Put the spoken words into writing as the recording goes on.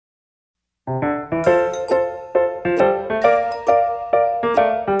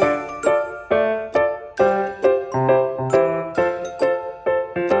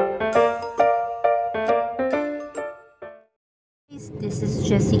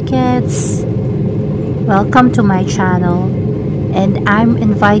Kids, welcome to my channel, and I'm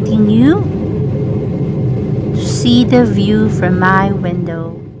inviting you to see the view from my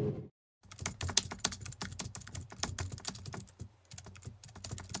window.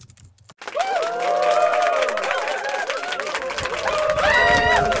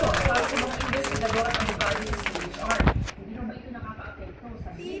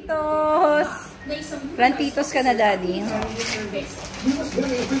 Plantitos ka na, Daddy.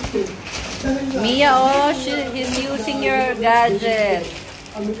 Mia, oh, she's using your gadget.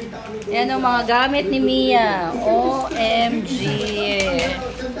 Yan ang mga gamit ni Mia. OMG.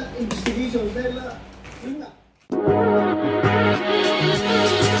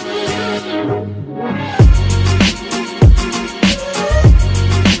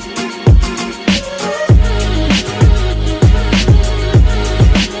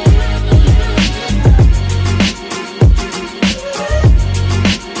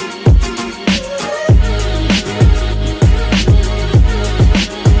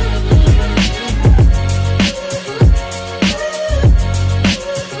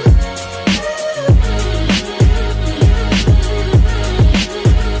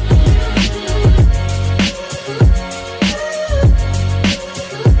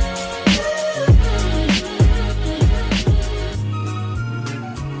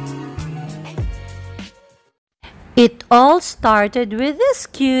 It all started with these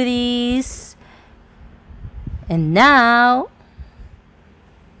cuties, and now,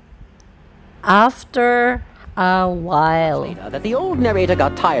 after a while, that the old narrator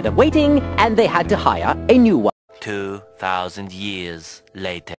got tired of waiting and they had to hire a new one. 2,000 years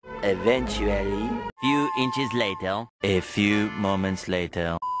later. Eventually, Few inches later. A few moments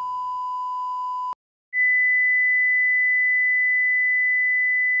later.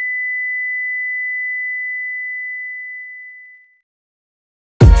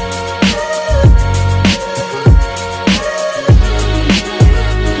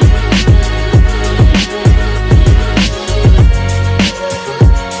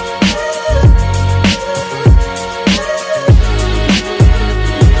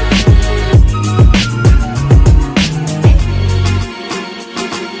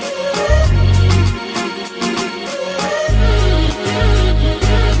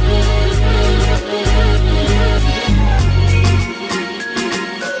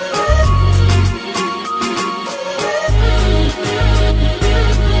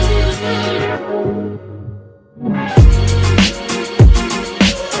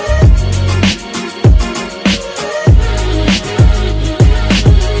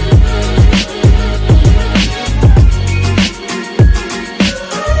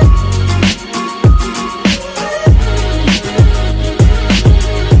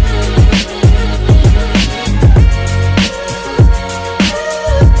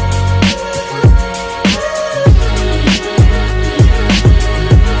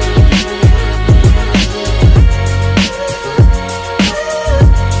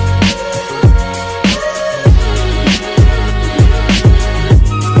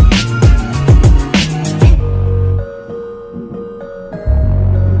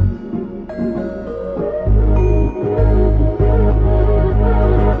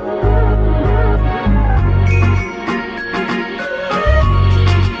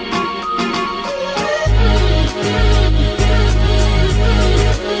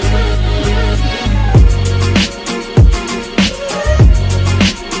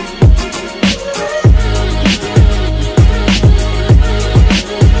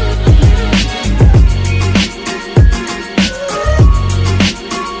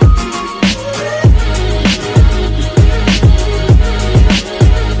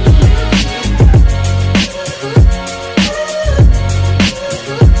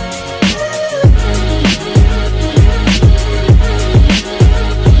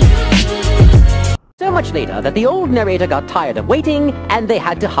 Later that the old narrator got tired of waiting and they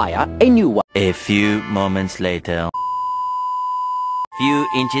had to hire a new one. A few moments later. Few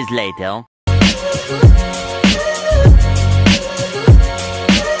inches later.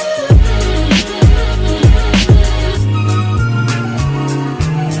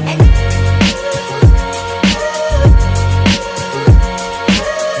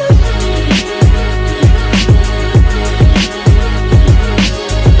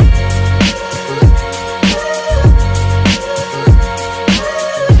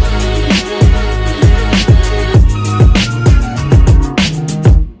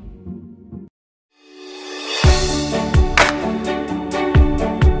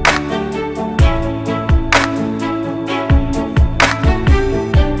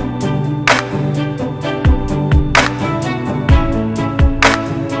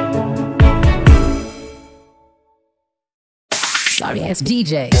 sorry ass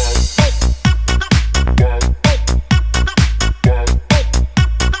DJ.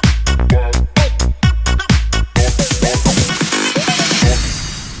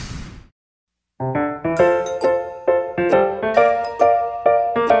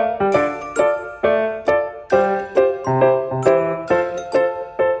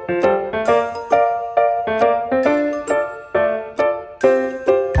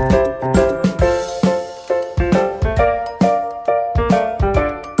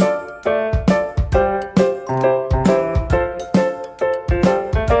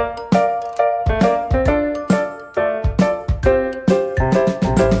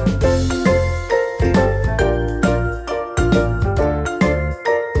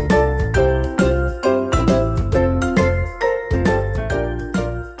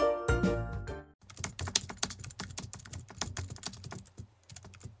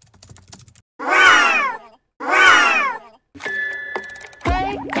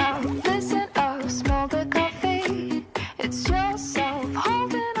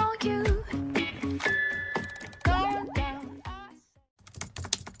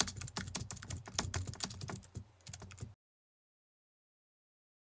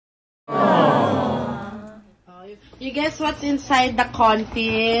 You guess what's inside the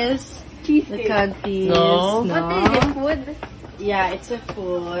confis? Cheesecake. The confis. No. What is it? Food? Yeah, it's a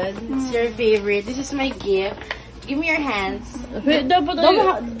food. It's your favorite. This is my gift. Give me your hands.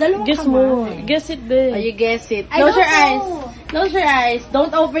 Dalawa Guess ka mo. man. Guess it, Oh, babe. you guess it. I Close don't your eyes. know. Close your eyes.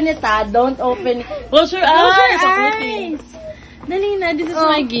 Don't open it, ha. Don't open it. Close your Close your eyes. eyes. Dali na. This is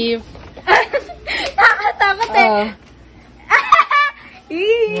my gift. Nakatakot eh.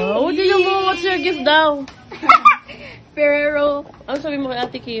 Oh, di mo. What's your gift daw? Ferrero. Ano sabi mo kay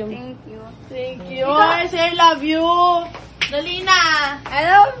Ate Kim? Thank you. Thank you. Oh, I say I love you. Dali na. I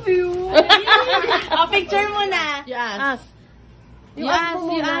love you. Oh, picture mo na. You ask. You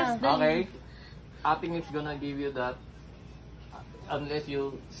ask. Okay. Ating is gonna give you that unless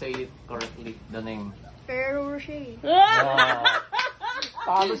you say it correctly, the name. Ferrero Rocher.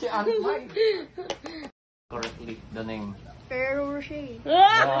 Talo si Antmay. Correctly, the name. Ferrero Rocher.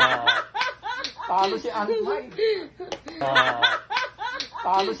 Talo si Antmay.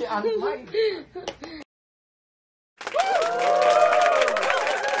 Talo si Antmay.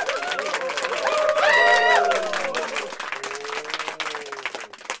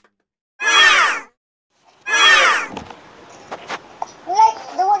 Like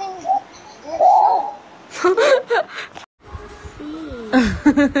the one in the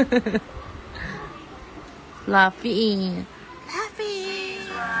Fluffy.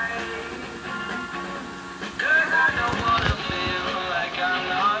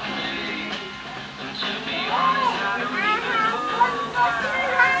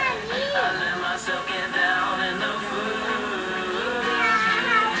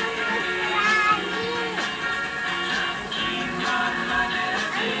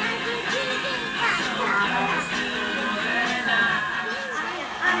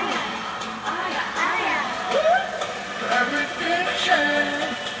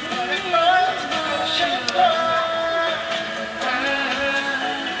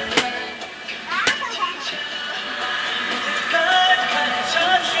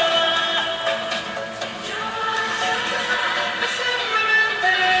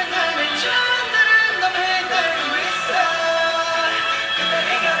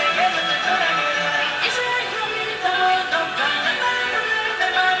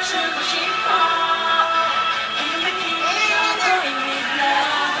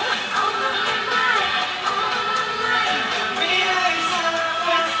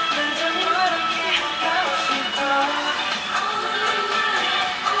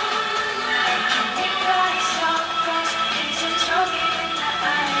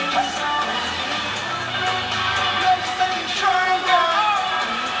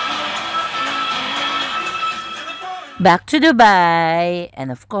 Back to Dubai, and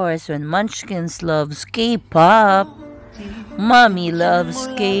of course, when Munchkins loves K-pop, Mommy loves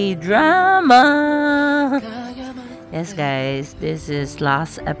K-drama. Yes, guys, this is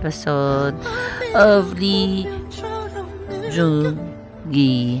last episode of the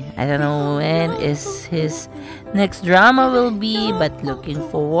Jungi. I don't know when is his next drama will be, but looking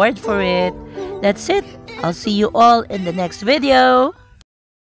forward for it. That's it. I'll see you all in the next video.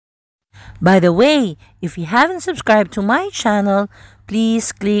 By the way, if you haven't subscribed to my channel,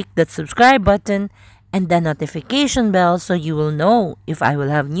 please click that subscribe button and the notification bell so you will know if I will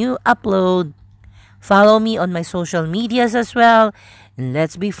have new upload. Follow me on my social medias as well, and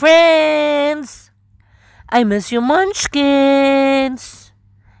let's be friends. I miss you, Munchkins.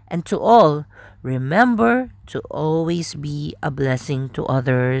 And to all, remember to always be a blessing to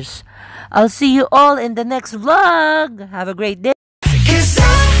others. I'll see you all in the next vlog. Have a great day.